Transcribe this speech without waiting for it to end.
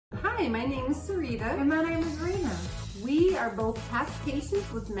Hi, my name is Sarita. And my name is Rena. We are both past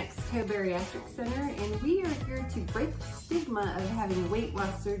patients with Mexico Bariatric Center, and we are here to break the stigma of having weight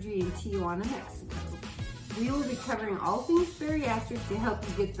loss surgery in Tijuana, Mexico. We will be covering all things bariatric to help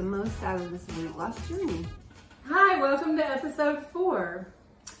you get the most out of this weight loss journey. Hi, welcome to episode 4.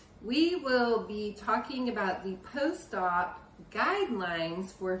 We will be talking about the post-op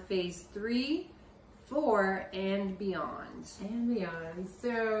guidelines for phase 3, 4, and beyond.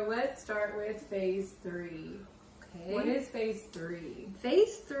 So let's start with phase 3. Okay. What is phase 3?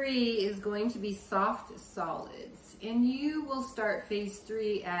 Phase 3 is going to be soft solids, and you will start phase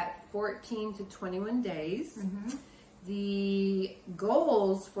 3 at 14 to 21 days. The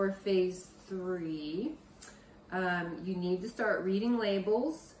goals for phase 3, you need to start reading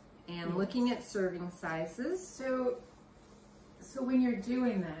labels and looking at serving sizes. So when you're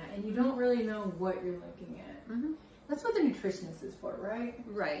doing that and you don't really know what you're looking at, that's what the nutritionist is for, right?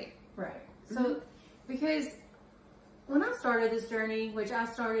 Right. So because when I started this journey, which I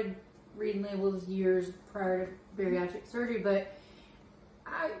started reading labels years prior to bariatric surgery, but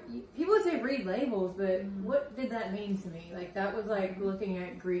people would say read labels, but what did that mean to me? Like that was like looking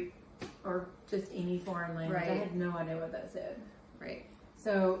at Greek or just any foreign language. I had no idea what that said. Right.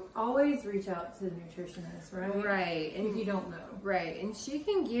 So always reach out to the nutritionist, right? Right. And if you don't know. Right. And she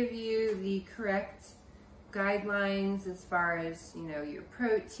can give you the correct guidelines as far as, you know, your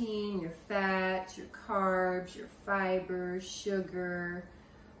protein, your fat, your carbs, your fiber, sugar.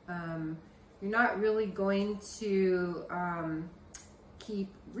 You're not really going to keep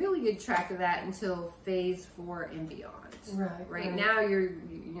really good track of that until phase 4 and beyond. Right now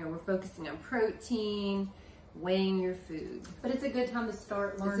we're focusing on protein, weighing your food. But it's a good time to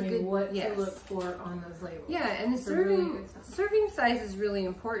start learning what to look for on those labels. Yeah, and the serving size is really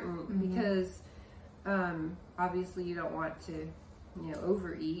important because obviously you don't want to,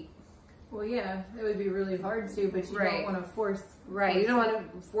 overeat. Well, yeah, it would be really hard to, but you don't want to force. You don't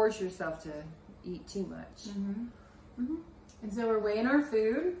want to force yourself to eat too much. And so we're weighing our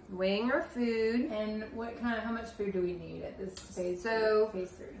food. And how much food do we need at this phase?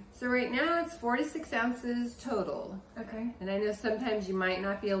 Phase 3. So right now it's 46 ounces total. Okay. And I know sometimes you might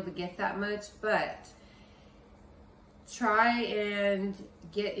not be able to get that much, but try and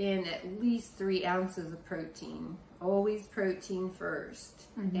get in at least 3 ounces of protein. Always protein first.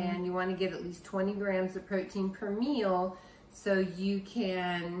 And you want to get at least 20 grams of protein per meal so you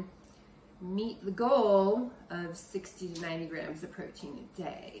can meet the goal of 60 to 90 grams of protein a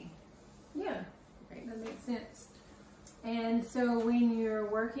day. Yeah, right. That makes sense. And so when you're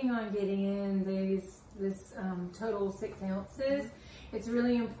working on getting in this total 6 ounces, it's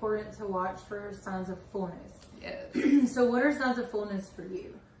really important to watch for signs of fullness. Yes. So what are signs of fullness for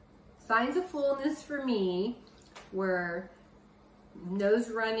you? Signs of fullness for me were nose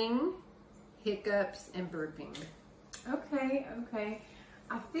running, hiccups, and burping. Okay.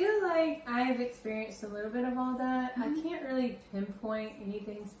 I feel like I've experienced a little bit of all that. I can't really pinpoint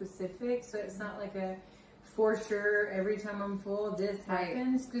anything specific, so it's not like a for sure every time I'm full this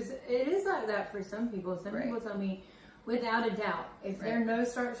happens, because it is like that for some people. Some people tell me without a doubt, if their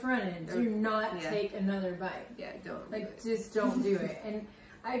nose starts running, do not take another bite. Yeah, just don't do it. And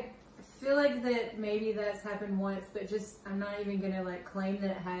I feel like that maybe that's happened once, but just I'm not even gonna like claim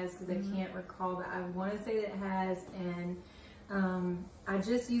that it has because I can't recall, but I want to say that it has. And I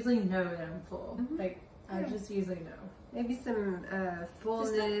just usually know that I'm full. I just usually know. Maybe some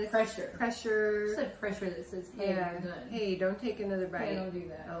fullness, pressure. Just a pressure that says, hey, you're done. Hey, don't take another bite. Don't do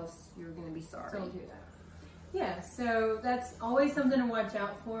that. Else you're going to be sorry. Don't do that. Yeah, so that's always something to watch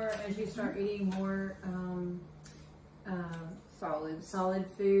out for as you start eating more solid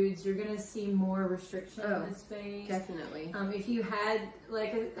foods. You're going to see more restriction in this phase. Definitely. If you had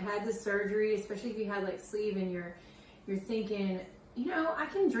the surgery, especially if you had like sleeve and you're thinking, I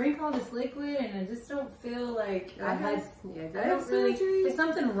can drink all this liquid and I just don't feel like there's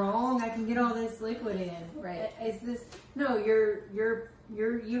something wrong. I can get all this liquid in. Right.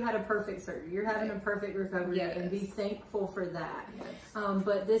 You had a perfect surgery. You're having a perfect recovery and be thankful for that. Yes.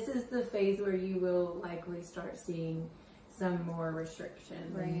 But this is the phase where you will likely start seeing some more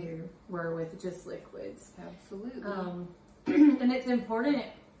restriction than you were with just liquids. Absolutely. And it's important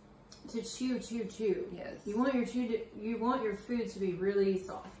to chew. Yes. You want your food to be really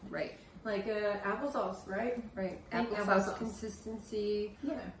soft. Right. Like applesauce, right? Applesauce consistency.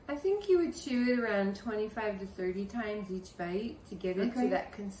 Yeah. I think you would chew it around 25 to 30 times each bite to get it to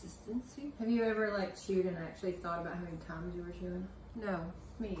that consistency. Have you ever like chewed and actually thought about how many times you were chewing? No.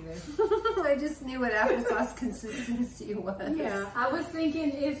 Me either. I just knew what applesauce consistency was. Yeah. I was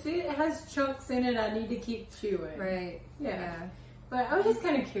thinking if it has chunks in it, I need to keep chewing. Right. Yeah. But I was just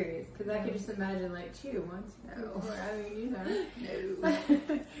kind of curious because I could just imagine like chew once. No. I mean, you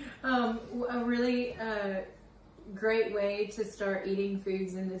know. No. A really great way to start eating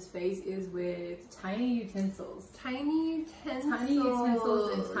foods in this phase is with tiny utensils. Tiny utensils. Tiny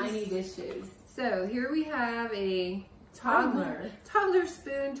utensils and tiny dishes. So here we have a toddler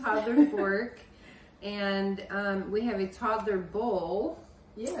spoon, toddler fork, and we have a toddler bowl.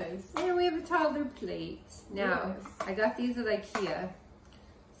 Yes. And we have a toddler plate. Now, Yes. I got these at IKEA.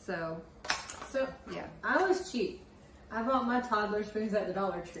 So yeah. I was cheap. I bought my toddler spoons at the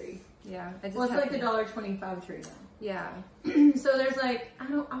Dollar Tree. Yeah. Well, it's like the $1.25 tree now. Yeah. So there's like, I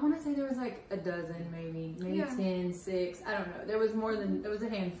want to say there was like a dozen, maybe Yeah. 10, 6. I don't know. There was more than, there was a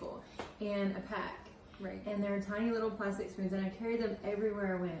handful and a pack. Right. And they're tiny little plastic spoons, and I carried them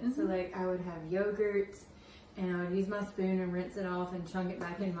everywhere I went. So like I would have yogurt, and I would use my spoon and rinse it off and chunk it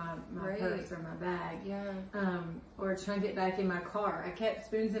back in my Right. purse or my bag. Yeah. Or chunk it back in my car. I kept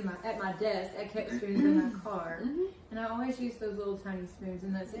spoons at my desk. I kept spoons in my car. And I always use those little tiny spoons,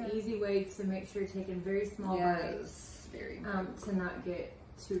 and that's an easy way to make sure you're taking very small bites. Very important. To not get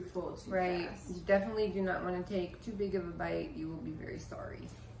too full too Right. fast. You definitely do not want to take too big of a bite. You will be very sorry.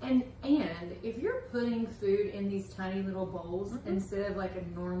 And if you're putting food in these tiny little bowls instead of like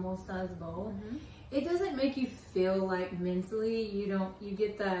a normal size bowl, it doesn't make you feel like mentally you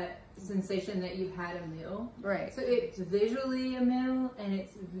get that sensation that you've had a meal. Right. So it's visually a meal, and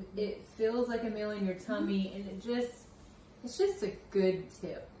it feels like a meal in your tummy, and it's just a good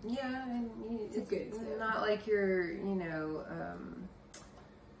tip. Yeah, and It's a good tip. Not like you're,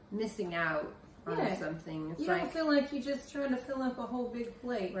 missing out on something. It's You like, don't feel like you're just trying to fill up a whole big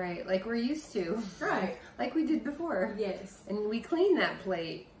plate. right, like we're used to. Right. Like we did before. Yes. And we clean that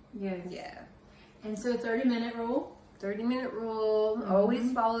plate. Yes. Yeah. And so 30-minute rule. 30-minute rule.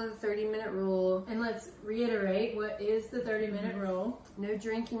 Always follow the 30-minute rule. And let's reiterate, what is the 30-minute rule? No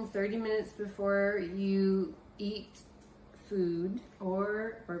drinking 30 minutes before you eat food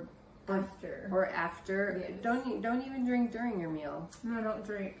Or after. or after. Yes. Don't even drink during your meal. No, don't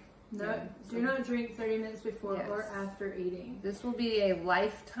drink. No, Yeah, do not drink 30 minutes before Yes. or after eating. This will be a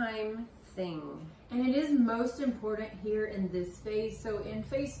lifetime thing. And it is most important here in this phase. So in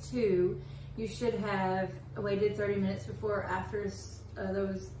phase 2, you should have waited 30 minutes before or after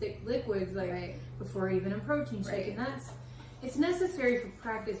those thick liquids, like before even a protein shake. Right. And it's necessary for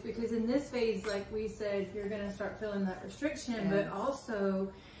practice, because in this phase, like we said, you're going to start feeling that restriction, but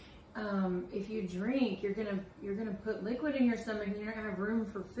also if you drink, you're gonna put liquid in your stomach, and you're not gonna have room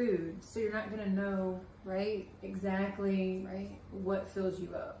for food, so you're not gonna know exactly what fills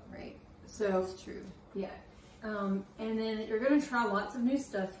you up. Right. So That's true. yeah. And then you're gonna try lots of new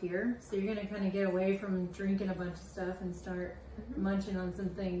stuff here, so you're gonna kind of get away from drinking a bunch of stuff and start munching on some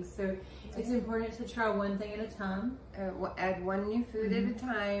things. So it's important to try one thing at a time. Add one new food at a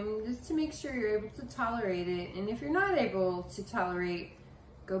time, just to make sure you're able to tolerate it. And if you're not able to tolerate,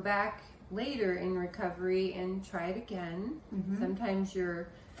 go back later in recovery and try it again. Sometimes your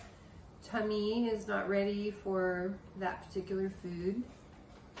tummy is not ready for that particular food.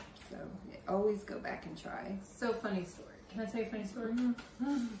 So always go back and try. So funny story. Can I tell you a funny story?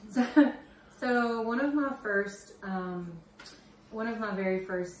 So one of my very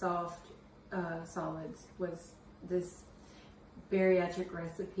first soft solids was this bariatric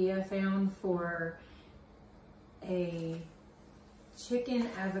recipe I found for a chicken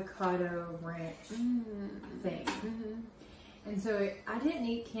avocado ranch thing. And so I didn't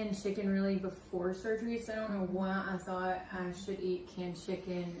eat canned chicken really before surgery, so I don't know why I thought I should eat canned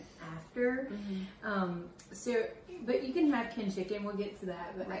chicken after. But you can have canned chicken, we'll get to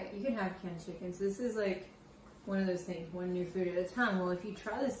that, but you can have canned chicken. So this is like one of those things, one new food at a time. Well, if you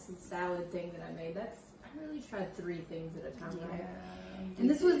try this salad thing that I made, I really tried 3 things at a time, right? And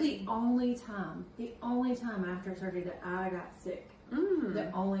this was the only time after surgery that I got sick. The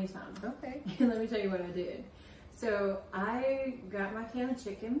only time. Okay. And let me tell you what I did. So I got my can of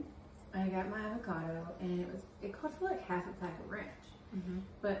chicken, I got my avocado, and it cost for like half a pack of ranch.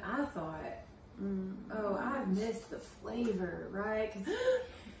 But I thought, oh, I missed the flavor, right? 'Cause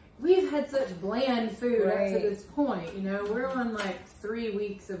we've had such bland food up to this point, we're on like 3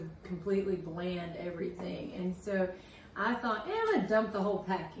 weeks of completely bland everything. And so I thought, I'm gonna dump the whole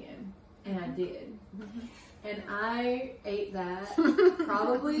pack in. And I did. And I ate that,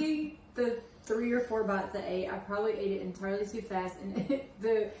 probably the 3 or 4 bites I ate, I probably ate it entirely too fast, and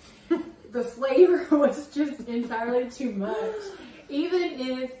the flavor was just entirely too much. Even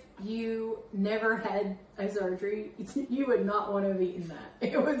if you never had a surgery, you would not want to have eaten that.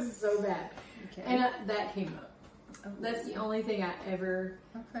 It was so bad. And that came up. That's the only thing I ever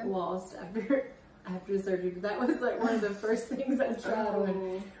lost after after the surgery, but that was like one of the first things I tried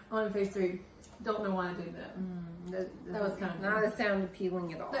on phase 3. Don't know why I did that. That was kind of not sound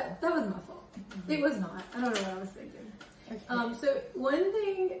appealing at all. That was my fault. It was not. I don't know what I was thinking. Okay. So one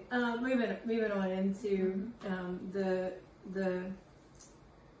thing, moving on into the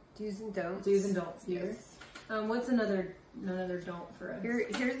do's and don'ts. Do's and don'ts here. Yes. What's another don't for us?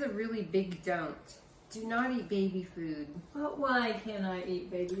 Here's a really big don't. Do not eat baby food. But why can't I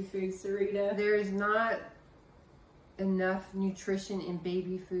eat baby food, Sarita? There is not enough nutrition in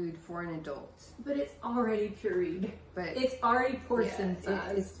baby food for an adult. But it's already pureed. But it's already portion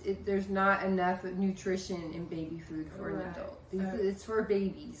size. There's not enough nutrition in baby food for an adult. It's for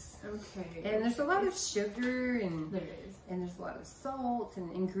babies. Okay. And there's a lot of sugar and there is. And there's a lot of salt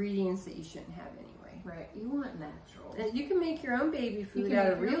and ingredients that you shouldn't have anyway. Right. You want natural. And you can make your own baby food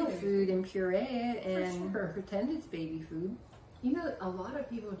out of real food and puree it and pretend it's baby food. You know, a lot of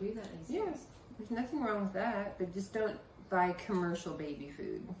people do that these days. Yes. There's nothing wrong with that, but just don't buy commercial baby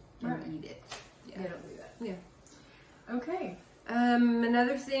food and eat it. Yeah, don't do that. Yeah. Okay.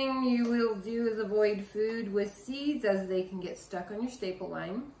 Another thing you will do is avoid food with seeds, as they can get stuck on your staple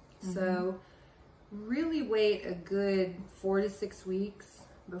line. So really wait a good 4 to 6 weeks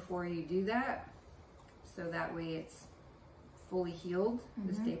before you do that. So that way it's fully healed,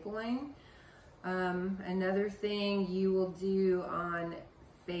 the staple line. Another thing you will do on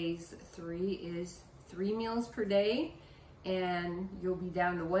phase 3 is 3 meals per day, and you'll be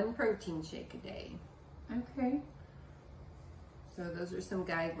down to 1 protein shake a day. Okay. So those are some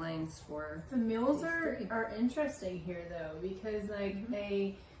guidelines for the meals are interesting here though, because like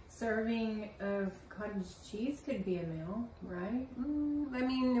a serving of cottage cheese could be a meal, right? I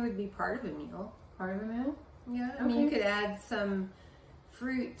mean, it would be part of a meal. Part of a meal? Yeah. I mean, you could add some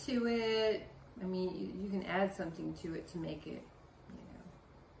fruit to it. I mean, you can add something to it to make it,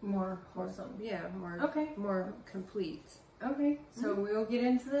 more wholesome. Yeah, more complete. Okay, so we'll get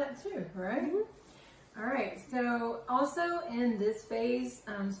into that too, right? All right, so also in this phase,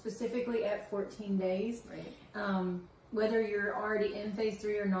 specifically at 14 days, whether you're already in phase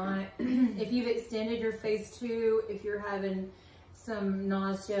 3 or not, if you've extended your phase 2, if you're having some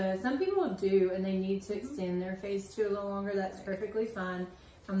nausea, some people do, and they need to extend their phase 2 a little longer, that's perfectly fine.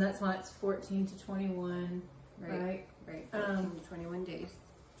 That's why it's 14 to 21, right? Right, 14 to 21 days.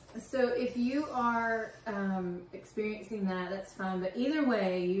 So if you are experiencing that, that's fine. But either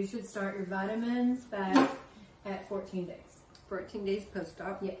way, you should start your vitamins back at 14 days. 14 days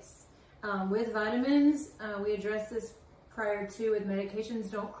post-op? Yes. With vitamins, we addressed this prior to with medications.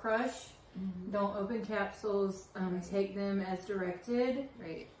 Don't crush. Don't open capsules. Take them as directed.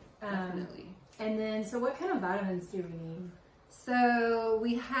 Right, definitely. And then, so what kind of vitamins do we need? So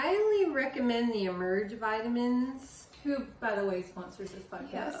we highly recommend the Emerge vitamins. Who, by the way, sponsors this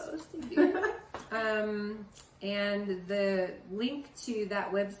podcast. Yes, they do. And the link to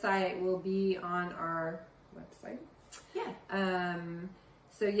that website will be on our website. Yeah.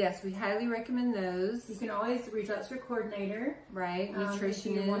 So yes, we highly recommend those. You can always reach out to your coordinator. Right, nutritionist. If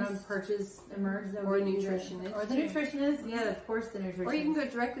you want to purchase Emerge. Or nutritionist. Or the nutritionist. Yeah, of course the nutritionist. Or you can go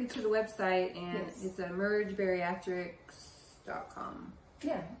directly to the website and it's emergebariatrics.com.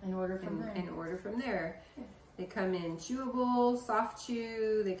 Yeah, and order from there. And order from there. Yeah. They come in chewable, soft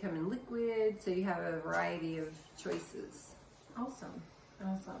chew, they come in liquid, so you have a variety of choices. Awesome.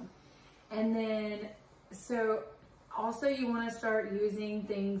 Awesome. And then, so also you want to start using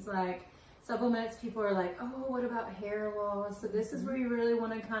things like supplements. People are like, oh, what about hair loss? So this is where you really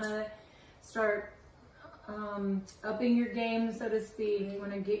want to kind of start upping your game, so to speak. You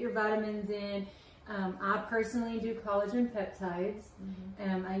want to get your vitamins in. I personally do collagen peptides.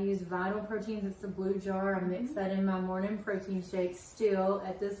 I use Vital Proteins. It's the blue jar. I mix that in my morning protein shake still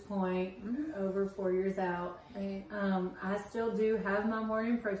at this point, over 4 years out. Right. I still do have my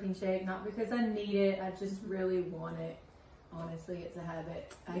morning protein shake, not because I need it. I just really want it. Honestly, it's a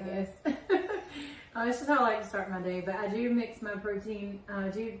habit, I guess. It's just how I like to start my day. But I do mix my protein. I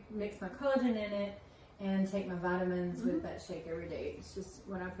do mix my collagen in it and take my vitamins with that shake every day. It's just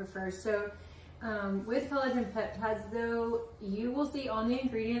what I prefer. So with collagen peptides, though, you will see on the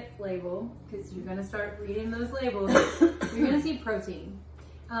ingredient label, because you're going to start reading those labels, you're going to see protein.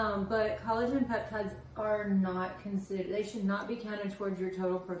 But collagen peptides are not considered, they should not be counted towards your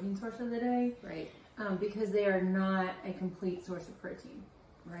total protein source of the day. Right. Because they are not a complete source of protein.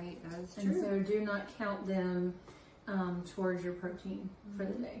 Right, that's true. And so do not count them towards your protein for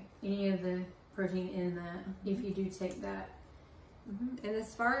the day. Any of the protein in that, if you do take that. And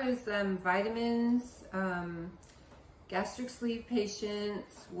as far as vitamins, gastric sleeve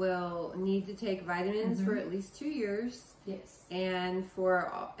patients will need to take vitamins for at least 2 years. Yes. And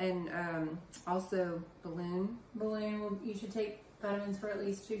also balloon. You should take vitamins for at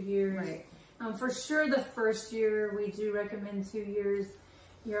least 2 years. Right. For sure, the first year we do recommend 2 years.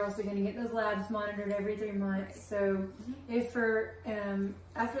 You're also going to get those labs monitored every 3 months. Right. So, if for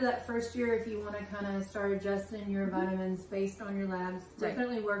after that first year, if you want to kind of start adjusting your vitamins based on your labs,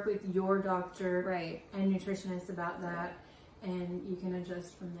 definitely work with your doctor and nutritionist about that, and you can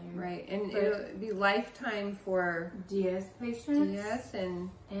adjust from there. Right, and it'll be lifetime for DS patients. DS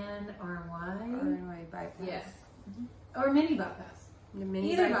and RNY bypass. Yes, or mini bypass. The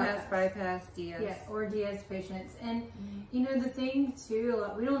mini bypass, DS. Yeah, or DS patients. And, you know, the thing, too,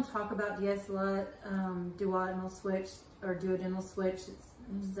 we don't talk about DS a lot, duodenal switch or duodenal switch.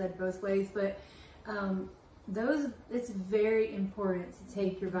 It's said both ways. But it's very important to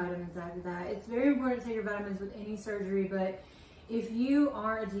take your vitamins after that. It's very important to take your vitamins with any surgery. But if you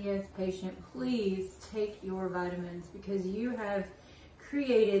are a DS patient, please take your vitamins, because you have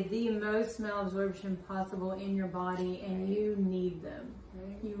created the most malabsorption possible in your body, and you need them.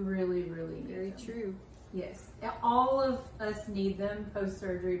 You really, really need them. Very true. Yes. All of us need them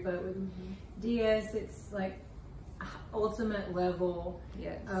post-surgery, but with DS, it's like ultimate level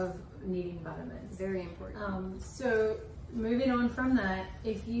of needing vitamins. Very important. So moving on from that,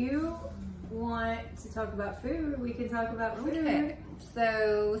 if you want to talk about food, we can talk about food. Okay.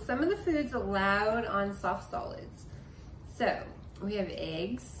 So some of the foods allowed on soft solids. So we have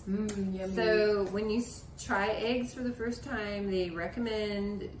eggs. Yummy. So when you try eggs for the first time, they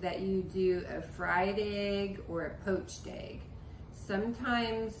recommend that you do a fried egg or a poached egg.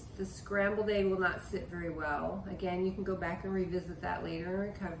 Sometimes the scrambled egg will not sit very well. Again, you can go back and revisit that later in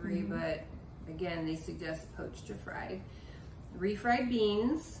recovery, but again, they suggest poached or fried. Refried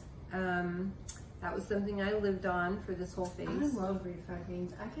beans. That was something I lived on for this whole phase. I love refried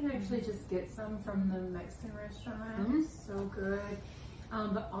beans. I can actually just get some from the Mexican restaurant. So good.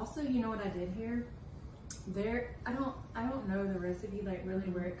 But also, you know what I did here? I don't know the recipe, like really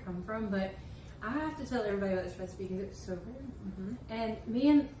where it come from, but I have to tell everybody about this recipe because it's so good. And me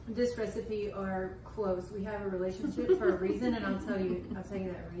and this recipe are close. We have a relationship for a reason, and I'll tell you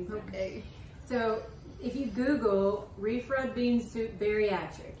that reason. Okay. So if you Google refried bean soup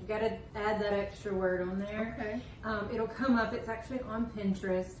bariatric, you got to add that extra word on there. Okay. It'll come up. It's actually on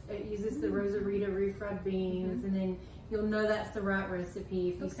Pinterest. It uses the Rosarita refried beans, and then you'll know that's the right recipe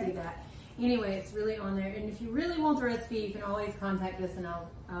if you see that. Anyway, it's really on there. And if you really want the recipe, you can always contact us, and I'll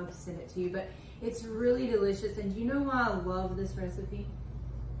just send it to you. But it's really delicious. And do you know why I love this recipe?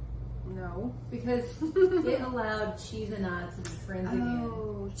 No. Because it allowed cheese and I to be friends again.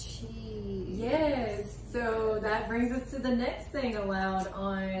 Oh, cheese. Yes. So that brings us to the next thing allowed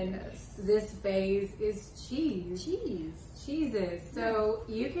on this phase is cheese. Cheeses. So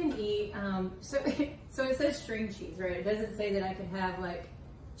you can eat, so it says string cheese, right? It doesn't say that I could have like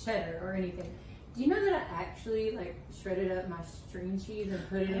cheddar or anything. Do you know that I actually like shredded up my string cheese and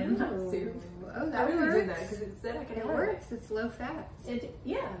put it in my soup? Oh, that I really works. did that because it said I could. It works. It's low fat. So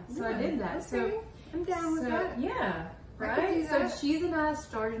I did that. Okay. So I'm down with that. Yeah. Right? So Cheese and I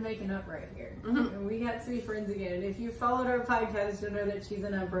started making up right here. And we got to be friends again. And if you followed our podcast, you'll know that Cheese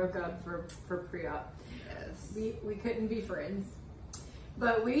and I broke up for pre-op. Yes. We couldn't be friends.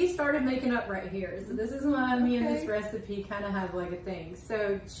 But we started making up right here. So this is why me and this recipe kind of have like a thing.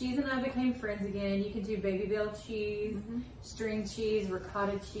 So Cheese and I became friends again. You can do baby bell cheese, string cheese,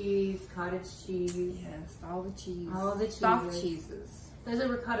 ricotta cheese, cottage cheese. Yes, all the cheese. All the cheeses. Soft cheeses. There's a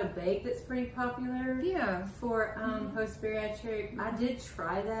ricotta bake that's pretty popular. Yeah. For post-bariatric. I did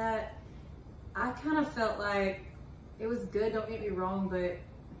try that. I kind of felt like it was good, don't get me wrong, but it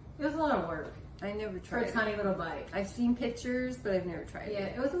was a lot of work. I never tried it. For a tiny little bite. I've seen pictures, but I've never tried it. Yeah,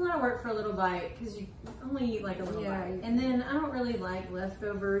 it was a lot of work for a little bite because you only eat like a little bite. And then I don't really like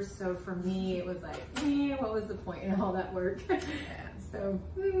leftovers, so for me it was like, what was the point in all that work? So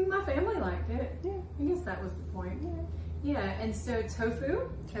my family liked it. Yeah, I guess that was the point. Yeah, and so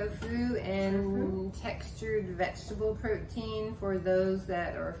tofu and textured vegetable protein for those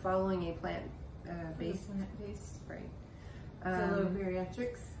that are following a plant-based. Right. So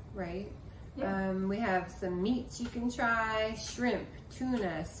bariatrics. Right. Yeah. We have some meats you can try: shrimp,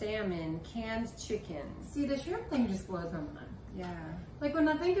 tuna, salmon, canned chicken. See, the shrimp thing just blows my mind. Yeah. Like when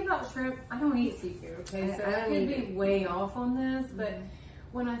I think about shrimp, I don't eat seafood, okay? So I could be way off on this, but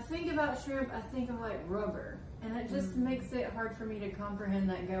when I think about shrimp, I think of like rubber. And it just makes it hard for me to comprehend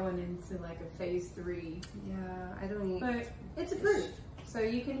that going into like a phase 3. Yeah, I don't eat. But it's approved. So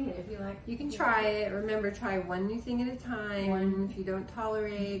you can eat it if you like. You can try it. Remember, try one new thing at a time. If you don't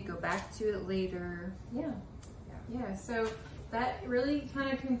tolerate, go back to it later. Yeah, so that really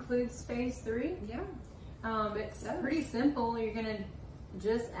kind of concludes phase 3. Yeah. It's pretty simple. You're gonna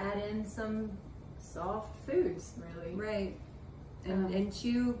just add in some soft foods, really. Right. And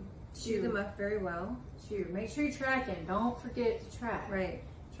chew them up very well. Chew. Make sure you're tracking. Don't forget to track. Right.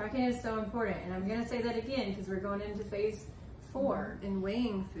 Tracking is so important. And I'm gonna say that again because we're going into phase 4. And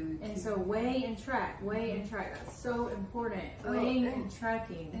weighing food. And so weigh and track. Weigh and track. That's so important. Weighing and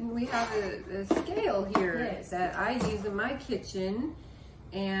tracking. And we have a scale here that I use in my kitchen.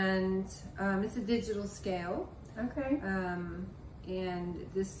 And it's a digital scale. Okay. And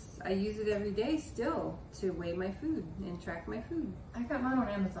I use it every day still to weigh my food and track my food. I got mine on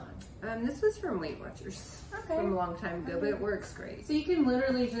Amazon. This was from Weight Watchers from a long time ago, but it works great. So you can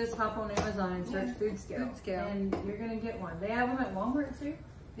literally just hop on Amazon and search food scale. Food scale. And you're going to get one. They have them at Walmart too.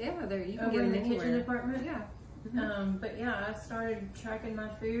 Yeah, you can Over get in them the anywhere. kitchen department. Yeah. But yeah, I started tracking my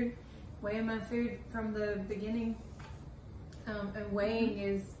food, weighing my food from the beginning. And weighing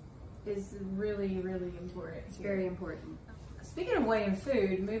is really, really important. It's very important. Speaking of weighing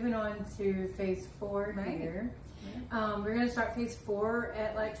food, moving on to phase 4 here. We're going to start phase 4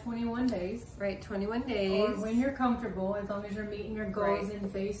 at like 21 days. Right, 21 days. Or when you're comfortable, as long as you're meeting your goals in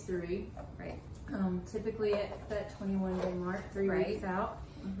phase 3. Right. Typically at that 21-day mark, 3 weeks out.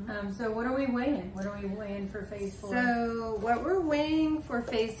 Mm-hmm. So what are we weighing? What are we weighing for phase 4? So what we're weighing for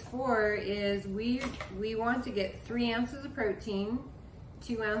phase 4 is we want to get 3 ounces of protein,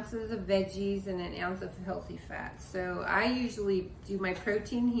 2 ounces of veggies, and 1 ounce of healthy fats. So I usually do my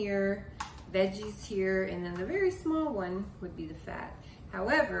protein here, veggies here, and then the very small one would be the fat.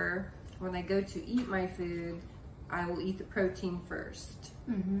 However, when I go to eat my food, I will eat the protein first.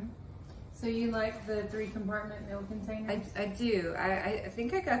 So you like the 3-compartment meal containers? I do. I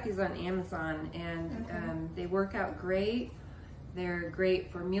think I got these on Amazon, and they work out great. They're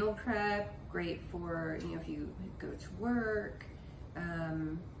great for meal prep, great for, if you go to work,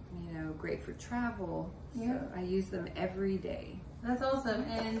 great for travel. Yeah. So I use them every day. That's awesome.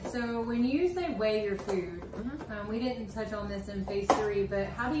 And so when you say weigh your food, we didn't touch on this in phase 3, but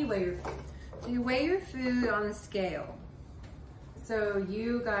how do you weigh your food? So you weigh your food on the scale. So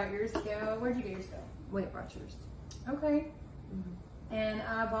you got your scale. Where'd you get your scale? Weight Watchers. Okay. And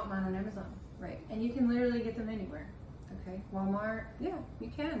I bought mine on Amazon. Right. And you can literally get them anywhere. Okay. Walmart. Yeah, you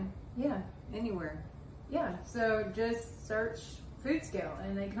can. Yeah. Anywhere. Yeah. So just search food scale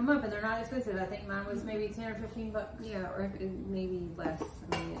and they come up and they're not expensive. I think mine was maybe 10 or 15 bucks. Yeah, or maybe less.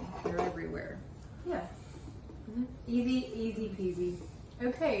 I mean, they're everywhere. Yeah. Easy peasy.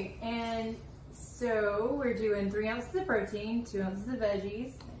 Okay, and so we're doing 3 ounces of protein, 2 ounces of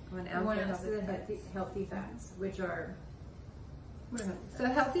veggies, 1 and 1 ounce ounce of healthy fats, which are what are healthy fats? So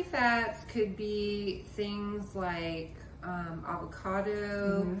healthy fats could be things like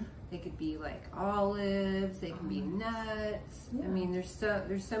avocado. They could be like olives. They can be nuts. Yeah. I mean, there's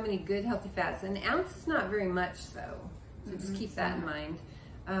so many good healthy fats. An ounce is not very much though, so just keep that in mind.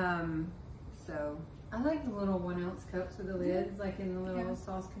 So I like the little 1 ounce cups with the lids, like in the little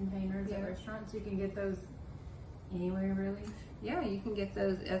sauce containers at restaurants. You can get those anywhere, really. Yeah, you can get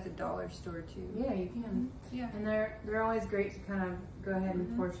those at the dollar store too. Yeah, you can. Yeah, and they're always great to kind of go ahead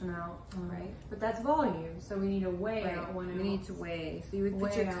and portion out. Right. But that's volume, so we need to weigh out 1 ounce. We need to weigh. So you would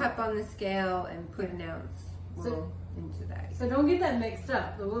put your cup on the scale and put an ounce into that. So don't get that mixed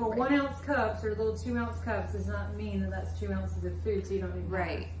up. The little 1 ounce cups or little 2 ounce cups does not mean that that's 2 ounces of food, so you don't need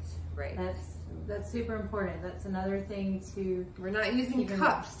that. Right. That's super important. That's another thing to... We're not using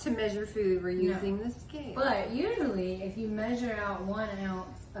cups to measure food. We're using the scale. But usually, if you measure out 1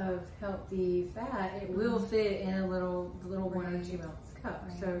 ounce of healthy fat, it will fit in a little 1 or 2 ounce cup.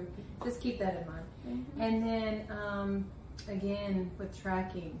 So just keep that in mind. And then, again, with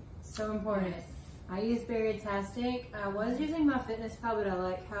tracking, so important. I use Bariatric. I was using my Fitness Pal, but I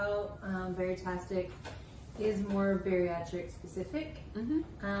like how Bariatric is more bariatric specific.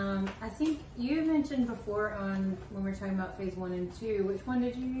 I think you mentioned before when we were talking about phase 1 and 2, which one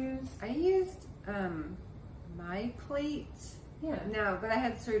did you use? I used My Plate. Yeah. No, but I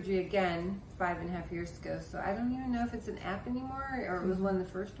had surgery again 5.5 years ago, so I don't even know if it's an app anymore or it was one of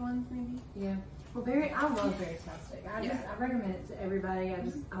the first ones maybe. Yeah. Well, I love Bariatric. I recommend it to everybody.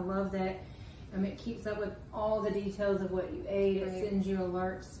 I love that. It keeps up with all the details of what you ate. It sends you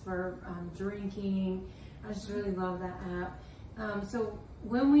alerts for drinking. I just really love that app. So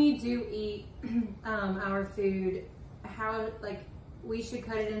when we do eat our food, we should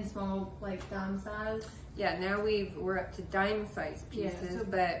cut it in small, like dime size. Yeah, now we're up to dime size pieces,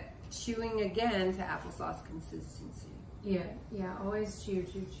 but chewing again to applesauce consistency. Yeah, always chew.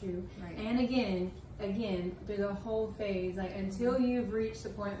 Right. And again, through the whole phase, like until you've reached the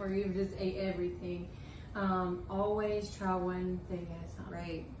point where you've just ate everything, Always try one thing at a time.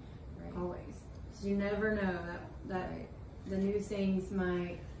 Right. Right. Always. So you never know that Right. the new things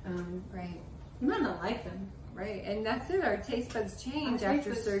might, Right. you might not like them. Right, and that's it. Our taste buds change Our taste after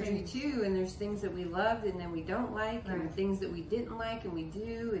buds surgery change. too, and there's things that we loved and then we don't like, and Right. things that we didn't like and we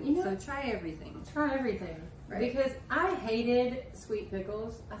do, and You know, so try everything. Try everything. Right. Because I hated sweet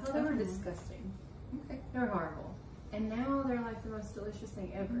pickles. I thought they were Mhm. disgusting. Okay. They were horrible. And now they're like the most delicious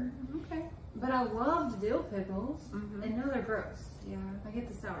thing ever. Okay. But I loved dill pickles, Mhm. and now they're gross. Yeah. I get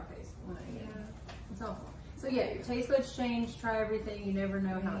the sour taste when I eat it. Yeah. It's awful. So yeah, your taste buds change. Try everything. You never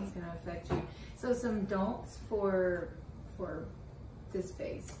know how it's going to affect you. So some don'ts for this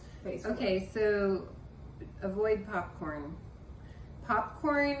phase. Okay, so avoid popcorn.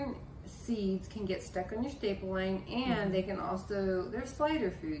 Popcorn seeds can get stuck on your staple line, and they can also, they're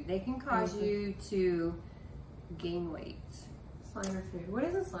slider food. They can cause you to gain weight. Slider food. What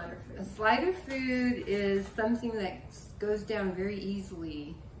is a slider A food? slider food is something that goes down very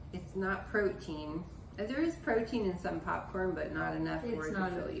easily. It's not protein. There is protein in some popcorn, but not enough for it to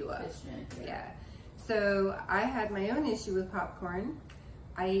fill you up. Efficient. Yeah. So I had my own issue with popcorn.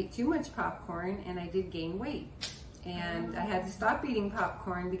 I ate too much popcorn and I did gain weight. And I had to stop eating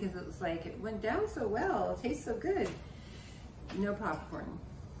popcorn because it was like, it went down so well, it tastes so good. No popcorn.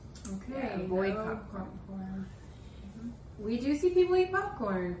 Okay. Yeah, avoid no popcorn. We do see people eat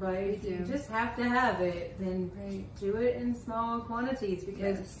popcorn, but if you do. just have to have it, then Right. do it in small quantities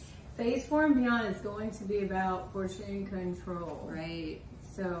because Yes. phase 4 and beyond is going to be about portion control. Right.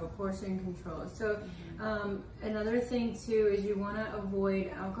 So portion control. So another thing too is you want to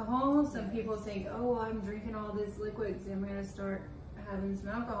avoid alcohol. Some people think, oh, I'm drinking all this liquids, I'm going to start having some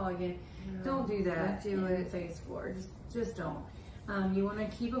alcohol again. No, Don't do that. don't do in it. phase 4. Just don't. You want to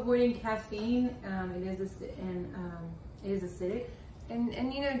keep avoiding caffeine. It is acidic.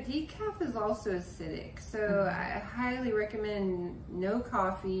 And you know, decaf is also acidic. So I highly recommend no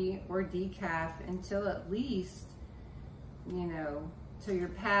coffee or decaf until at least, you know, till you're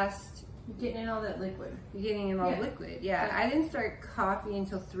past You're getting in all that liquid. getting in all Yeah. liquid. Yeah, I didn't start coffee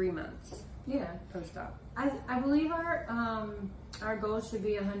until 3 months Yeah. post-op. I believe our goal should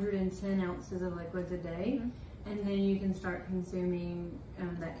be 110 ounces of liquids a day, and then you can start consuming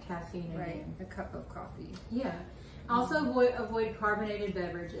that caffeine Right, again. a cup of coffee. Yeah. Also avoid carbonated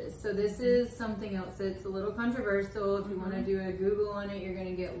beverages. So this is something else that's a little controversial. If you want to do a Google on it, you're going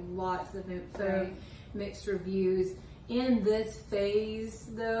to get lots of info, mixed reviews. In this phase,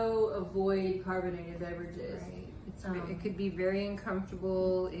 though, avoid carbonated beverages. Right. It could be very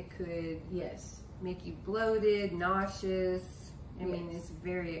uncomfortable. It could make you bloated, nauseous. I mean,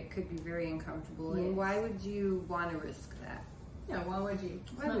 it could be very uncomfortable. And why would you want to risk that? Yeah, why would you?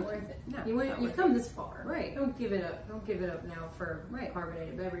 It's Why not would worth you? it. No, You've it's not come this far. Right. Don't give it up. Don't give it up now for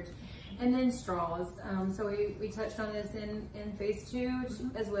carbonated beverage. And then straws. So we touched on this in phase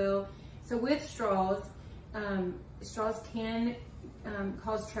 2 as well. So with straws, straws can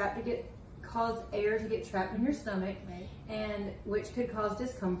cause air to get trapped in your stomach, and which could cause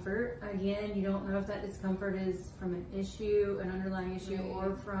discomfort. Again, you don't know if that discomfort is from an underlying issue,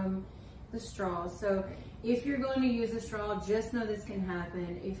 or from the straw. So if you're going to use a straw, just know this can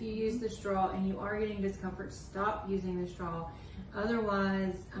happen. If you use the straw and you are getting discomfort, stop using the straw.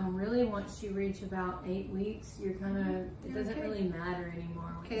 Otherwise, really once you reach about 8 weeks, you're kind of, it doesn't really matter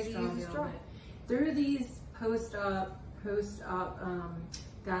anymore with the straw deal. Through these post-op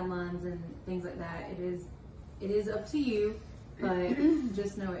guidelines and things like that, it is up to you, but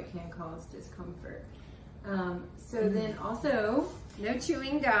just know it can cause discomfort. So then also, no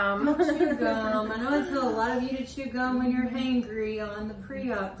chewing gum. no chew gum. I know I tell a lot of you to chew gum when you're hangry on the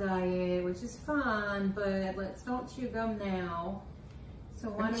pre-op diet, which is fine, but don't chew gum now.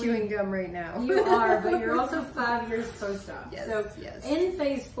 So I'm chewing gum right now. You are, but you're also 5 years post-op. Yes, so yes. In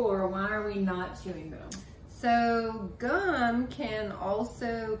phase 4, why are we not chewing gum? So gum can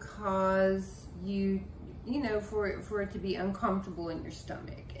also cause you, for it to be uncomfortable in your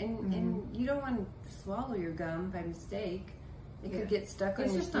stomach, and you don't want to swallow your gum by mistake. It could get stuck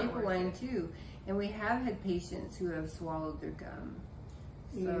on your staple line too. And we have had patients who have swallowed their gum.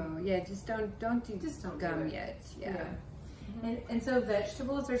 So just don't do gum yet. Yeah. And so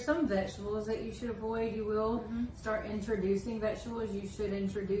vegetables, there's some vegetables that you should avoid. You will start introducing vegetables. You should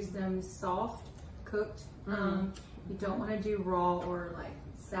introduce them soft, cooked. You don't want to do raw or like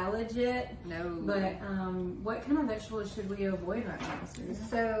salad yet. No. But what kind of vegetables should we avoid right now, Sarita?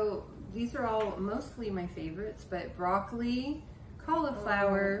 So these are all mostly my favorites, but broccoli,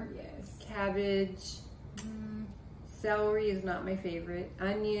 cauliflower, cabbage, Celery is not my favorite.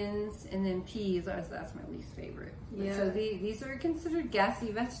 Onions, and then peas, that's my least favorite. Yeah. So these are considered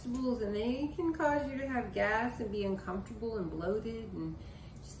gassy vegetables, and they can cause you to have gas and be uncomfortable and bloated, and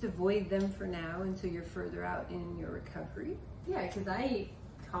just avoid them for now until you're further out in your recovery. Yeah, because I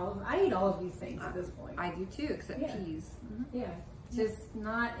eat all of these things at this point. I do too, except peas. Yeah, just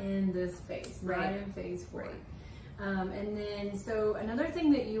not in this phase, not in phase 4. Right. And then, so another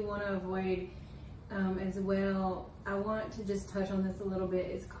thing that you want to avoid as well, I want to just touch on this a little bit,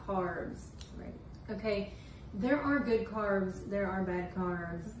 is carbs. Right. Okay, there are good carbs, there are bad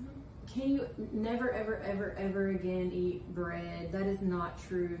carbs. Can you never, ever, ever, ever again eat bread? That is not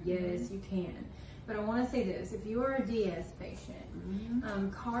true. Yes, you can. But I want to say this, if you are a DS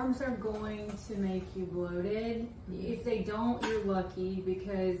patient, carbs are going to make you bloated. If they don't, you're lucky,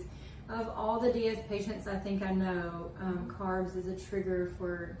 because of all the DS patients I think I know, carbs is a trigger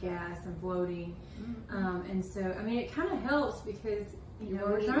for gas and bloating. And so, I mean, it kind of helps because, you know,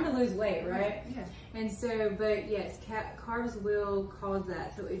 we're trying to lose weight, right? Yeah. And so, but yes, carbs will cause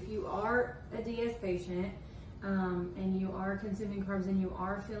that. So if you are a DS patient, and you are consuming carbs and you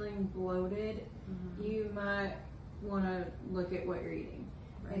are feeling bloated, you might want to look at what you're eating.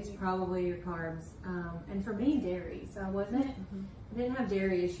 Right. It's probably your carbs. And for me, dairy. So I didn't have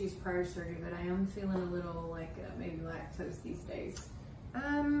dairy issues prior to surgery, but I am feeling a little like maybe lactose these days.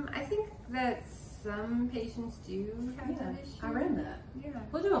 I think that some patients do have that issue. I read that. Yeah.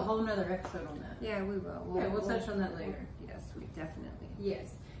 We'll do a whole nother episode on that. Yeah, we will. We'll touch on that later. Yes, we definitely.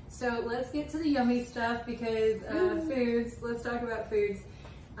 Yes. So let's get to the yummy stuff, because foods. Let's talk about foods.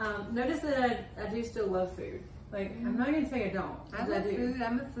 Notice that I do still love food. Like, I'm not gonna say I don't. I love food.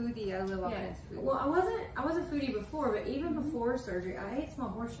 I'm a foodie. I love all kinds of food. Well, I was a foodie before, but even before surgery, I ate small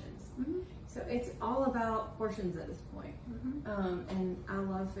portions. So it's all about portions at this point. And I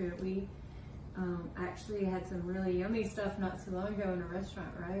love food. We actually had some really yummy stuff not too long ago in a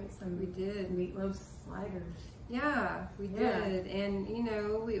restaurant, right? We did. Meatloaf sliders. Yeah, we did. And, you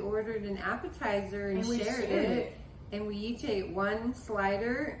know, we ordered an appetizer and shared it. And we each ate one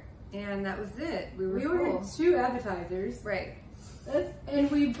slider, and that was it. We ordered 2 appetizers. Right. And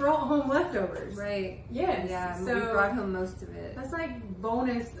we brought home leftovers. Right. Yes. Yeah, so we brought home most of it. That's like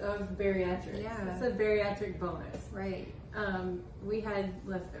bonus of bariatric. Yeah. That's a bariatric bonus. Right. We had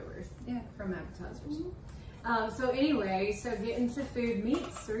leftovers. Yeah. From appetizers. So anyway, so get into food.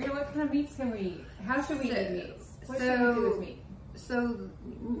 Meats. Sarita, what kind of meats can we eat? How should we eat meats? What should we do with meat? So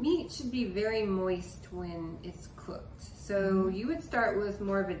meat should be very moist when it's cooked. So you would start with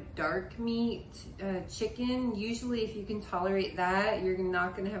more of a dark meat, chicken. Usually if you can tolerate that, you're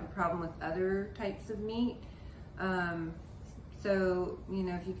not going to have a problem with other types of meat. So, you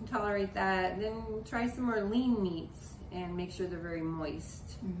know, if you can tolerate that, then try some more lean meats and make sure they're very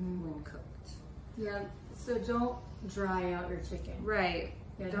moist when cooked. Yeah, so don't dry out your chicken. Right.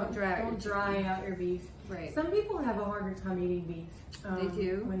 Yeah, don't dry out your beef. Right. Some people have a harder time eating beef. They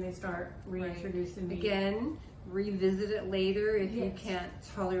do. When they start reintroducing meat. Again, revisit it later if you can't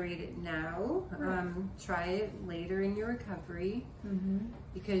tolerate it now. Try it later in your recovery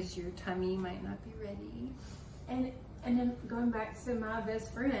because your tummy might not be ready. And then going back to my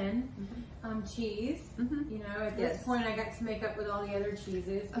best friend, cheese. You know, at this point I got to make up with all the other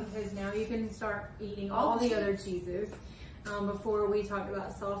cheeses, because now you can start eating all the other cheeses. Before we talked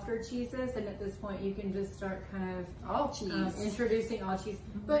about softer cheeses, and at this point you can just start kind of all cheese, introducing all cheese.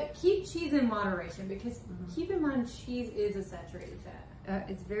 But keep cheese in moderation, because keep in mind cheese is a saturated fat.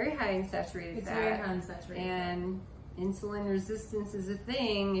 It's very high in saturated fat. It's very high in saturated and fat. Insulin resistance is a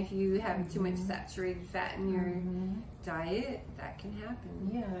thing. If you have too much saturated fat in your diet, that can happen.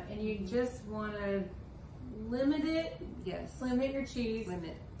 Yeah, and you just want to limit it. Yes. Limit your cheese.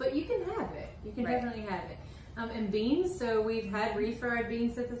 Limit. But you can have it. You can definitely have it. And beans, so we've had refried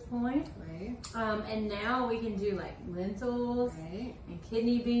beans at this point. Right. And now we can do like lentils and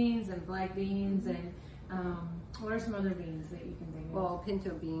kidney beans and black beans and what are some other beans that you can think of? Well, pinto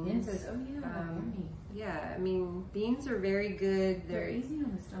beans. Pintos, oh yeah, yummy. Yeah, I mean, beans are very good. They're easy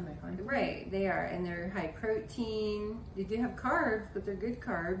on the stomach, aren't they? Right, they are, and they're high protein. They do have carbs, but they're good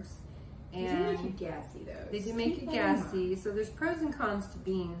carbs. And they do make you gassy though. They do make you gassy, so there's pros and cons to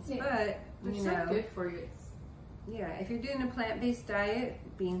beans, but they're so good for you. Yeah, if you're doing a plant-based diet,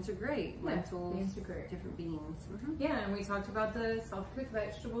 beans are great. Lentils, beans are great. Different beans. Yeah, and we talked about the soft-cooked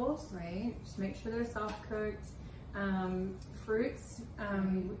vegetables. Right. Just make sure they're soft-cooked. Fruits,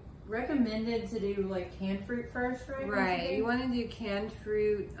 recommended to do like canned fruit first, right? Right. You want to do canned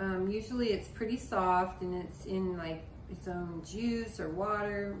fruit. Usually it's pretty soft and it's in like its own juice or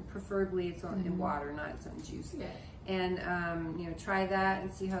water. Preferably it's in water, not its own juice. Yeah. And you know, try that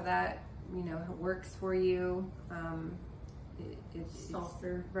and see how that you know, works for you. It's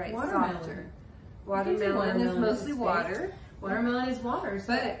Softer. Right, Watermelon. softer. Watermelon is mostly water. Watermelon is water, so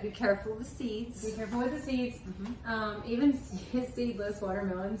But be careful with the seeds. be careful with the seeds. Even seedless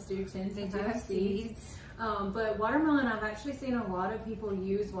watermelons do tend to have seeds. But watermelon, I've actually seen a lot of people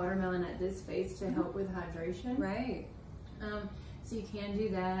use watermelon at this phase to help with hydration. Right. So you can do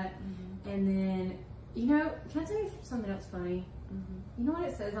that. And then, you know, can I tell you something else funny? You know what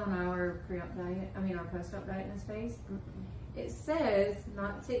it says on our pre-op diet? I mean, our post-op diet in this phase? It says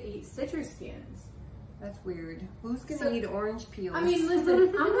not to eat citrus skins. That's weird. Who's going to eat orange peels? I mean,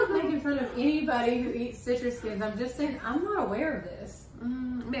 listen, I'm not making fun of anybody who eats citrus skins. I'm just saying I'm not aware of this.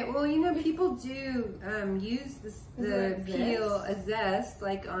 Well, you know, people do use the peel as zest,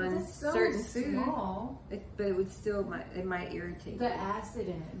 like on So certain food. small. But it would still it might irritate The you. acid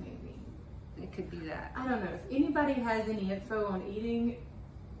in it, maybe. It could be that. I don't know. If anybody has any info on eating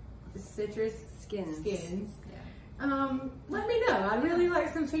citrus Skins. Yeah. Let me know. I'd really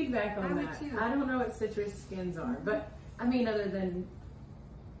like some feedback on I would that. too. I don't know what citrus skins are, but I mean, other than,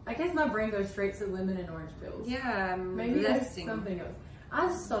 I guess my brain goes straight to lemon and orange pills. Yeah. Maybe that's something else. I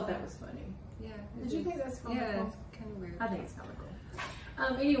just thought that was funny. Yeah. Did you think that's comical? Yeah, it's kind of weird. I think it's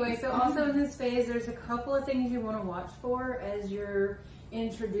comical. Anyway, so also in this phase, there's a couple of things you want to watch for as you're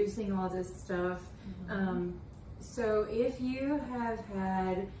introducing all this stuff. So if you have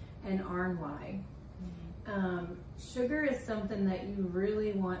had an RNY, sugar is something that you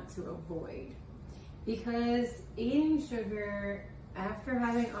really want to avoid, because eating sugar after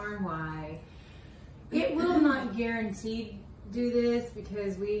having RNY, it will not guarantee do this,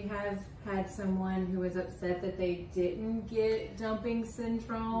 because we have had someone who was upset that they didn't get dumping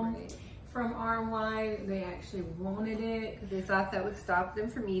syndrome from RNY. They actually wanted it because they thought that would stop them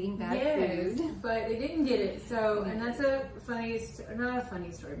from eating bad food, but they didn't get it. So, and that's a funny, not a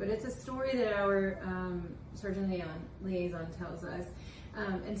funny story, but it's a story that our surgeon liaison tells us.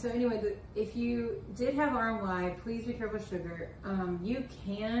 And so anyway, if you did have RNY, please be careful with sugar. You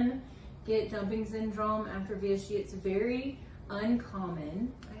can get dumping syndrome after VSG. It's very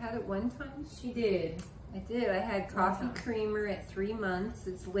uncommon. I had it one time. She did. I did. I had coffee creamer at 3 months.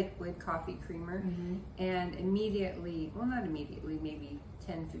 It's liquid coffee creamer. And immediately, well, not immediately, maybe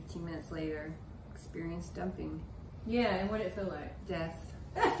 10, 15 minutes later, experienced dumping. Yeah, and what did it feel like? Death.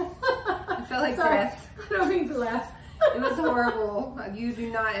 It felt like death. I don't mean to laugh. It was horrible. You do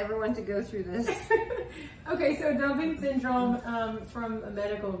not ever want to go through this. Okay, so dumping syndrome, from a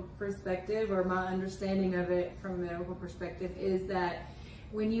medical perspective, or my understanding of it from a medical perspective, is that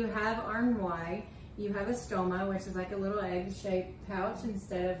when you have RNY, you have a stoma, which is like a little egg-shaped pouch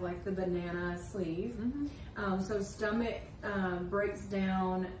instead of like the banana sleeve. So stomach breaks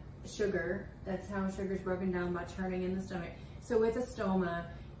down sugar. That's how sugar is broken down, by churning in the stomach. So with a stoma,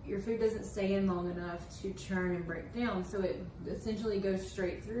 your food doesn't stay in long enough to churn and break down, so it essentially goes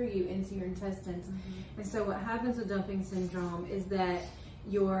straight through you into your intestines. And so what happens with dumping syndrome is that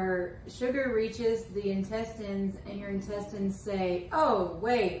your sugar reaches the intestines, and your intestines say, oh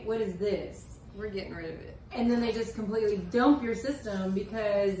wait, what is this? We're getting rid of it. And then they just completely dump your system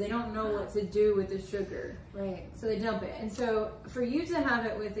because they don't know what to do with the sugar. Right. So they dump it. And so for you to have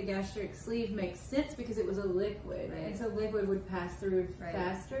it with the gastric sleeve makes sense, because it was a liquid. And so liquid would pass through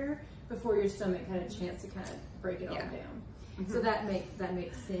faster before your stomach had a chance to kind of break it all down. So that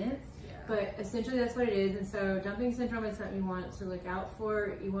makes sense. But essentially that's what it is. And so dumping syndrome is something you want to look out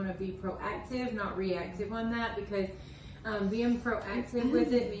for. You want to be proactive, not reactive on that, because being proactive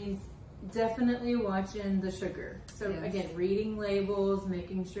with it means definitely watching the sugar. So again, reading labels,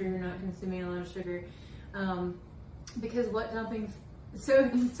 making sure you're not consuming a lot of sugar. Because what dumping, so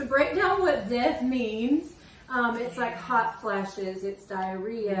to break down what death means, it's like hot flashes, it's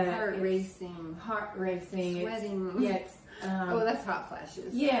diarrhea, Heart racing, sweating, yes. Oh, that's hot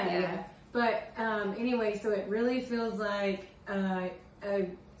flashes. Yeah. But anyway, so it really feels like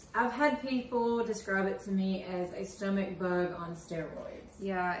I've had people describe it to me as a stomach bug on steroids.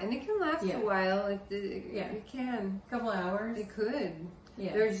 Yeah, and it can last a while. It can. A couple hours. It could.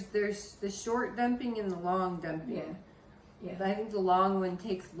 Yeah. There's the short dumping and the long dumping. Yeah. But I think the long one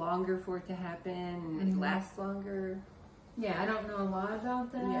takes longer for it to happen, and it lasts longer. Yeah, I don't know a lot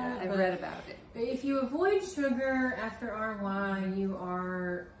about that. Yeah, I've read about it. If you avoid sugar after RNY, you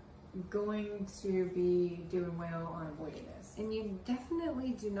are going to be doing well on avoiding this. And you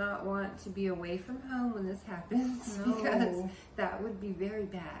definitely do not want to be away from home when this happens, No. because that would be very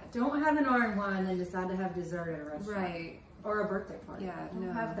bad. Don't have an RNY and then decide to have dessert at a restaurant. Right. Or a birthday party. Yeah,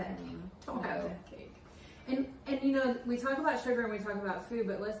 Don't have that. Don't have No. that cake. And you know, we talk about sugar and we talk about food,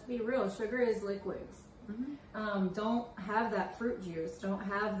 but let's be real, sugar is liquids. Don't have that fruit juice. Don't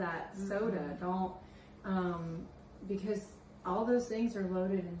have that soda. Don't, because all those things are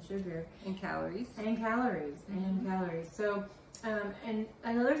loaded in sugar. And calories. And calories. And calories. So, and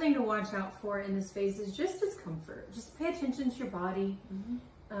another thing to watch out for in this phase is just discomfort. Just pay attention to your body.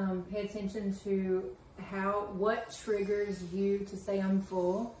 Pay attention to what triggers you to say I'm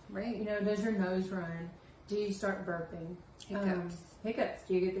full. Right. You know, does your nose run? Do you start burping? Hiccups. Hiccups.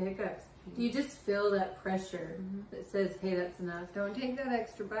 Do you get the hiccups? Do you just feel that pressure that says, hey, that's enough? Don't take that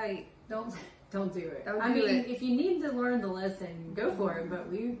extra bite. Don't do it. Don't do it. If you need to learn the lesson, go for it. But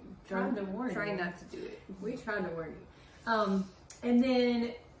we tried to warn you. Try not to do it. We tried to warn you. And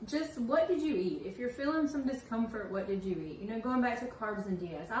then just what did you eat? If you're feeling some discomfort, what did you eat? You know, going back to carbs and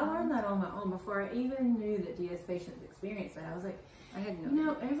DS. I learned that on my own before I even knew that DS patients experienced that. I was like, I had no you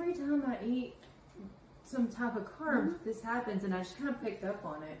know, every time I eat some type of carb, this happens, and I just kind of picked up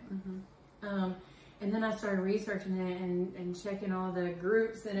on it. And then I started researching it and checking all the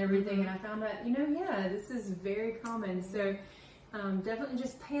groups and everything, and I found that, you know, yeah, this is very common. So definitely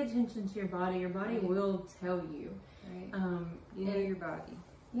just pay attention to your body. Your body will tell you. Right. You know your body.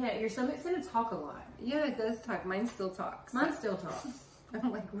 Yeah, your stomach's going to talk a lot. Yeah, it does talk. Mine still talks. Mine still talks.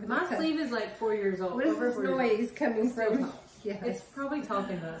 I'm like, my sleeve is like 4 years old. What is this noise coming from? Yes. It's probably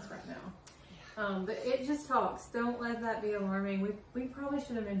talking to us right now. But it just talks. Don't let that be alarming. We probably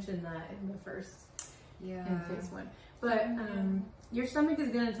should have mentioned that in the first in phase 1. But your stomach is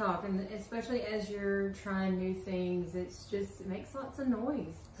going to talk, and especially as you're trying new things, it makes lots of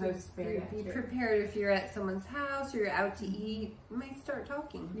noise. Be prepared if you're at someone's house or you're out to eat. You might start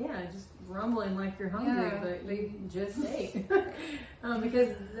talking. Yeah, just rumbling like you're hungry, but you just ate.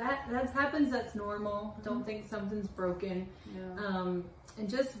 Because that happens. That's normal. Don't think something's broken. No. And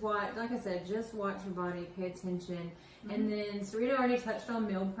just watch, like I said, just watch your body, pay attention. And then Sarita already touched on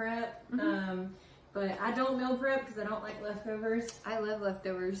meal prep. But I don't meal prep because I don't like leftovers. I love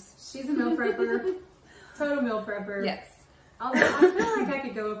leftovers. She's a meal prepper. Total meal prepper. Yes. Although I feel like I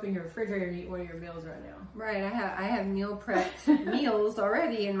could go up in your refrigerator and eat one of your meals right now. Right. I have meal prepped meals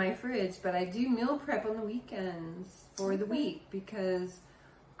already in my fridge, but I do meal prep on the weekends for the week because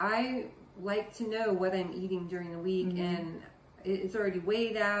I like to know what I'm eating during the week, and it's already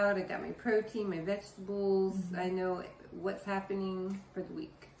weighed out. I got my protein, my vegetables. I know what's happening for the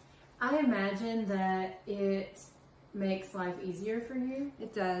week. I imagine that it makes life easier for you.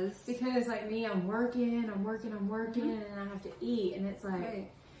 It does. Because like me, I'm working, and I have to eat, and it's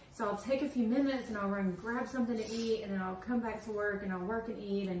like, so I'll take a few minutes and I'll run and grab something to eat, and then I'll come back to work and I'll work and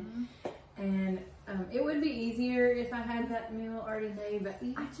eat, and it would be easier if I had that meal already made, but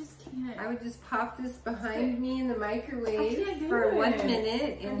I just can't. I would just pop this behind me in the microwave for 1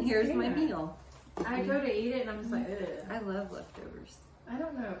 minute, and here's my meal. I go to eat it and I'm just like, ugh. I love leftovers. I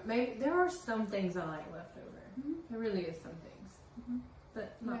don't know. Maybe there are some things I like leftover. There really is some things,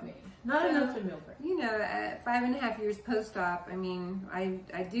 but not me. Not enough to meal prep. You know, at 5.5 years post-op, I mean,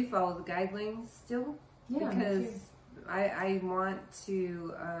 I do follow the guidelines still because I want to,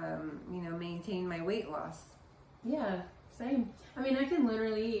 you know, maintain my weight loss. Yeah, same. I mean, I can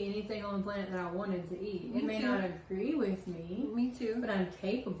literally eat anything on the planet that I wanted to eat. It may not agree with me. Me too. But I'm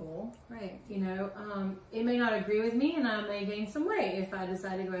capable. Right. You know, it may not agree with me, and I may gain some weight if I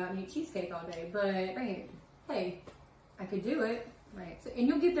decide to go out and eat cheesecake all day. But hey, I could do it. Right. So, and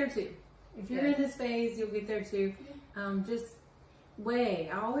you'll get there too. If you're in this phase, you'll get there too. Just weigh.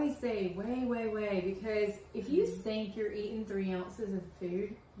 I always say weigh, because if you think you're eating 3 ounces of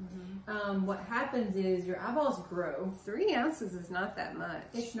food, what happens is your eyeballs grow. 3 ounces is not that much.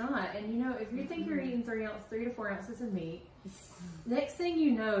 It's not. And you know, if you think you're eating 3 to 4 ounces of meat, next thing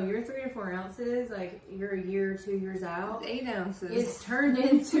you know, your 3 to 4 ounces, like you're a year or 2 years out, 8 ounces. It's turned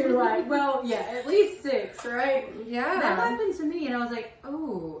into like, well, yeah, at least 6, right? Yeah. That happened to me, and I was like,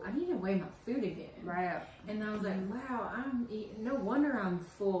 oh, I need to weigh my food again. Right. And I was like, wow, I'm eating. No wonder I'm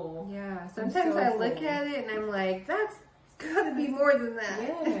full. Yeah. Sometimes I look at it and I'm like, that's gotta be more than that.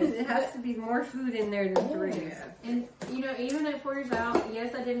 Yes. It has to be more food in there than 3. And you know, even at 4 years out,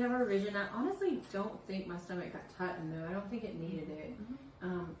 yes, I did have a revision. I honestly don't think my stomach got tightened though. I don't think it needed it.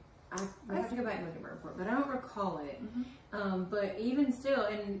 I have to go back and look at my report, but I don't recall it. But even still,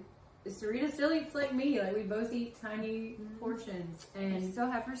 and Sarita still eats like me. Like we both eat tiny portions, and I still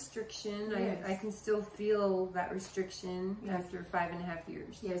have restriction. Yes. I can still feel that restriction after 5.5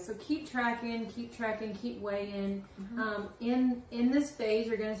 years. Yeah. So keep tracking, keep weighing. In this phase,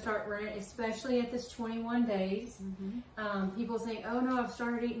 you're going to start running, especially at this 21 days. People think, oh no, I've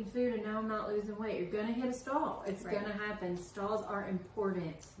started eating food and now I'm not losing weight. You're going to hit a stall. It's going to happen. Stalls are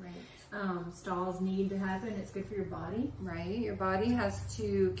important. Stalls need to happen. It's good for your body. Right. Your body has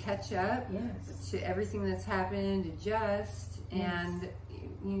to catch catch up Yes. to everything that's happened, adjust, and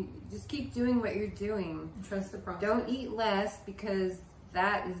you just keep doing what you're doing. Trust the process. Don't eat less, because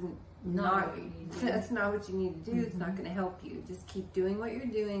that is Not what you need to do. that's not what you need to do. It's not going to help you. Just keep doing what you're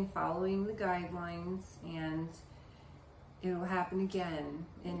doing, following the guidelines, and it'll happen again.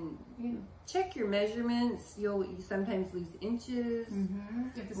 And check your measurements. You sometimes lose inches.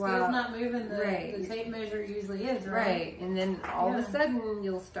 If the scale's not moving, the tape measure usually is, right? Right. And then all of a sudden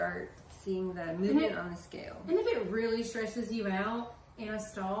you'll start seeing the movement on the scale. And if it really stresses you out in a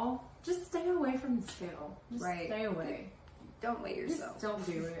stall, just stay away from the scale. Just stay away. Don't weigh yourself. Just don't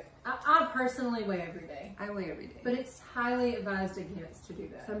do it. I personally weigh every day. I weigh every day. But it's highly advised against to do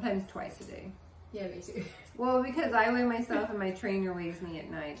that. Sometimes twice a day. Yeah, me too. Well, because I weigh myself and my trainer weighs me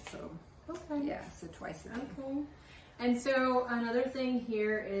at night, so Okay. yeah, so twice a day. Okay. And so another thing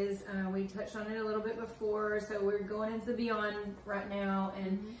here is we touched on it a little bit before. So we're going into the Beyond right now,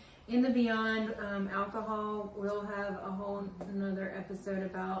 and in the Beyond alcohol, we'll have a whole another episode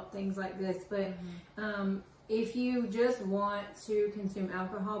about things like this. But if you just want to consume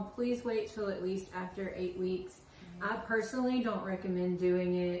alcohol, please wait till at least after 8 weeks. I personally don't recommend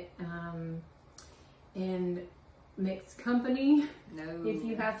doing it in mixed company. No. If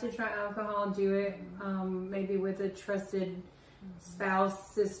you have to try alcohol, do it maybe with a trusted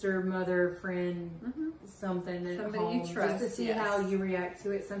spouse, sister, mother, friend, something at Somebody home, you trust, just to see how you react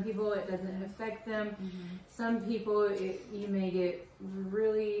to it. Some people it doesn't affect them. Some people you may get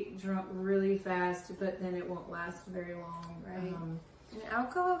really drunk really fast, but then it won't last very long. Right. And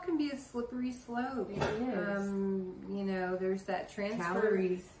alcohol can be a slippery slope. It is. You know, there's that transfer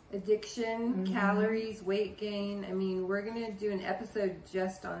Calories. addiction, calories, weight gain. I mean, we're going to do an episode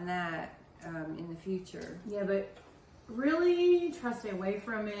just on that in the future. Yeah, but really try to stay away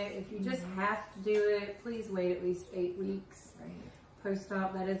from it. If you just have to do it, please wait at least 8 weeks. Right.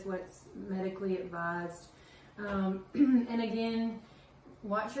 Post-op, that is what's medically advised. And again,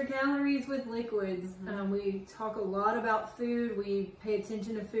 watch your calories with liquids. We talk a lot about food. We pay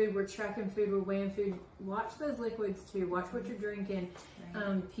attention to food. We're tracking food. We're weighing food. Watch those liquids too. Watch what you're drinking.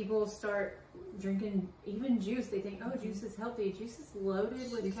 Right. People start drinking even juice. They think, oh, juice is healthy. Juice is loaded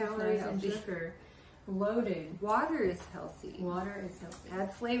with calories and sugar. Loaded. Water is healthy. Water is healthy.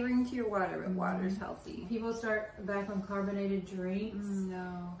 Add flavoring to your water, but water is healthy. People start back on carbonated drinks.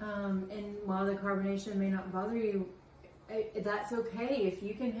 No. And while the carbonation may not bother you, that's okay if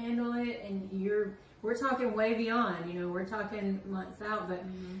you can handle it. And we're talking way beyond. You know, we're talking months out. But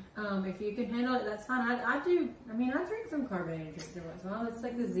if you can handle it, that's fine. I drink some carbonated drinks every once in a while. It's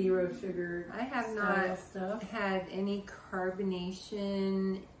like the zero sugar. I have not had any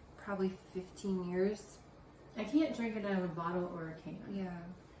carbonation. Probably 15 years. I can't drink it out of a bottle or a can. Yeah.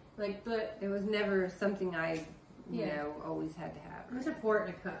 But it was never something I, you know, always had to have. I just pour it in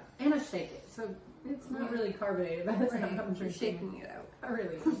a cup and I shake it. So it's not really carbonated by the time I'm drinking. Shaking it out. I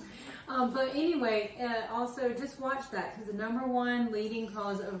really am. But anyway, also just watch that, because the number one leading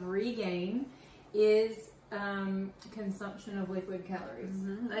cause of regain is consumption of liquid calories.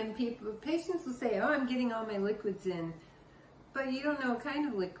 And patients will say, oh, I'm getting all my liquids in. But you don't know what kind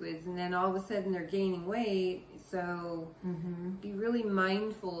of liquids, and then all of a sudden they're gaining weight. So be really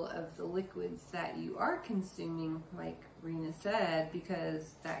mindful of the liquids that you are consuming, like Rena said,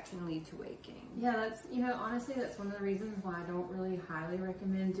 because that can lead to weight gain. Yeah, that's, honestly, that's one of the reasons why I don't really highly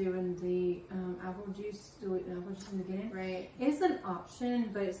recommend doing the apple juice in the beginning. Right. It's an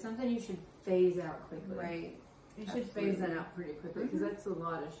option, but it's something you should phase out quickly. Right. You should phase that out pretty quickly, because that's a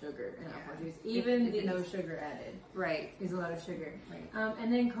lot of sugar in apple juice. Even the no sugar added, is a lot of sugar. Right.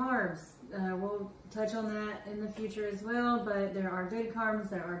 And then carbs. We'll touch on that in the future as well. But there are good carbs,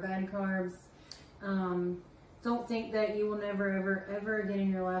 there are bad carbs. Don't think that you will never, ever again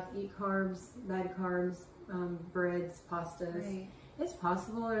in your life eat carbs, bad carbs, breads, pastas. Right. It's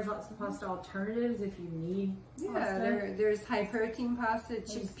possible. There's lots of pasta alternatives if you need pasta. There's high protein pasta,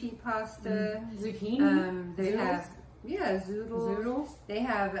 chickpea pasta, zucchini. They zoodles. have zoodles. They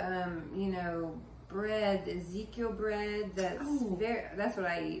have bread, Ezekiel bread. That's what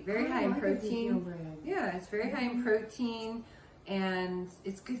I eat. Very high in protein. Bread. Yeah, it's very high in protein, and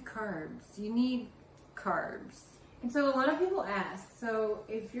it's good carbs. You need carbs. And so a lot of people ask, so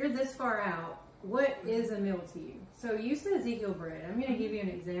if you're this far out, what is a meal to you? So you said Ezekiel bread. I'm going to give you an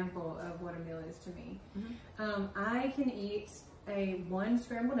example of what a meal is to me. I can eat one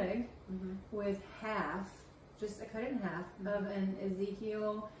scrambled egg with half, just cut it in half, of an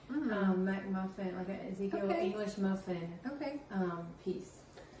Ezekiel McMuffin, like an Ezekiel English muffin piece.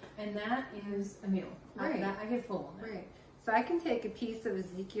 And that is a meal. Right. I get full on that. Right. So I can take a piece of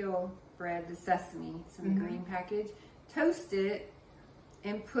Ezekiel bread, the sesame, it's in the green package, toast it,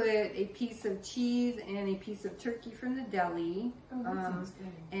 and put a piece of cheese and a piece of turkey from the deli. Oh, that sounds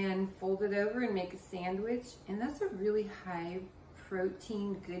good. And fold it over and make a sandwich. And that's a really high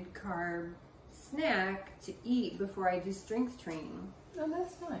protein, good carb snack to eat before I do strength training. Oh,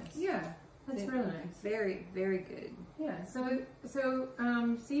 that's nice. Yeah. That's really nice. Very, very good. Yeah. So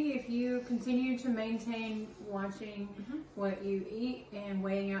see if you continue to maintain watching what you eat and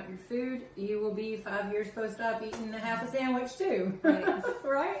weighing out your food, you will be 5 years post-op eating a half a sandwich too. Right.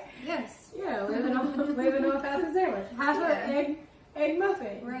 Right? Yes. Yeah. Living off half a sandwich, half an egg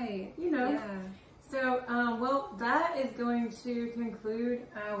muffin. Right. You know. Yeah. So well, that is going to conclude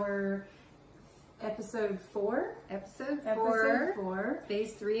our episode 4. Episode 4. Episode 4.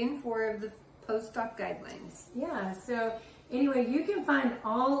 Phase 3 and 4 of the post-op guidelines. Yeah, so anyway, you can find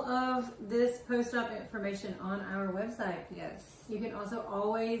all of this post-op information on our website. Yes. You can also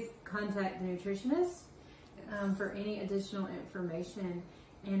always contact the nutritionist for any additional information.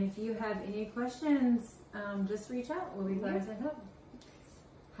 And if you have any questions, just reach out. We'll be glad to help.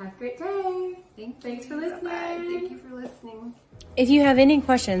 Have a great day. Thanks for listening. Bye-bye. Thank you for listening. If you have any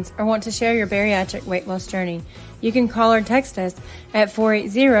questions or want to share your bariatric weight loss journey, you can call or text us at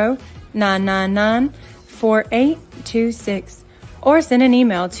 480-999-4826 or send an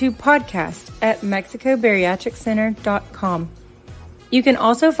email to podcast@mexicobariatriccenter.com. You can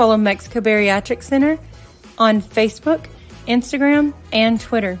also follow Mexico Bariatric Center on Facebook, Instagram, and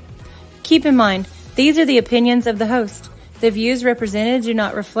Twitter. Keep in mind, these are the opinions of the host. The views represented do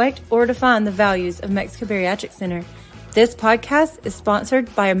not reflect or define the values of Mexico Bariatric Center. This podcast is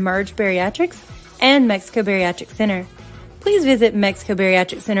sponsored by Emerge Bariatrics and Mexico Bariatric Center. Please visit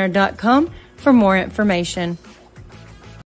mexicobariatriccenter.com for more information.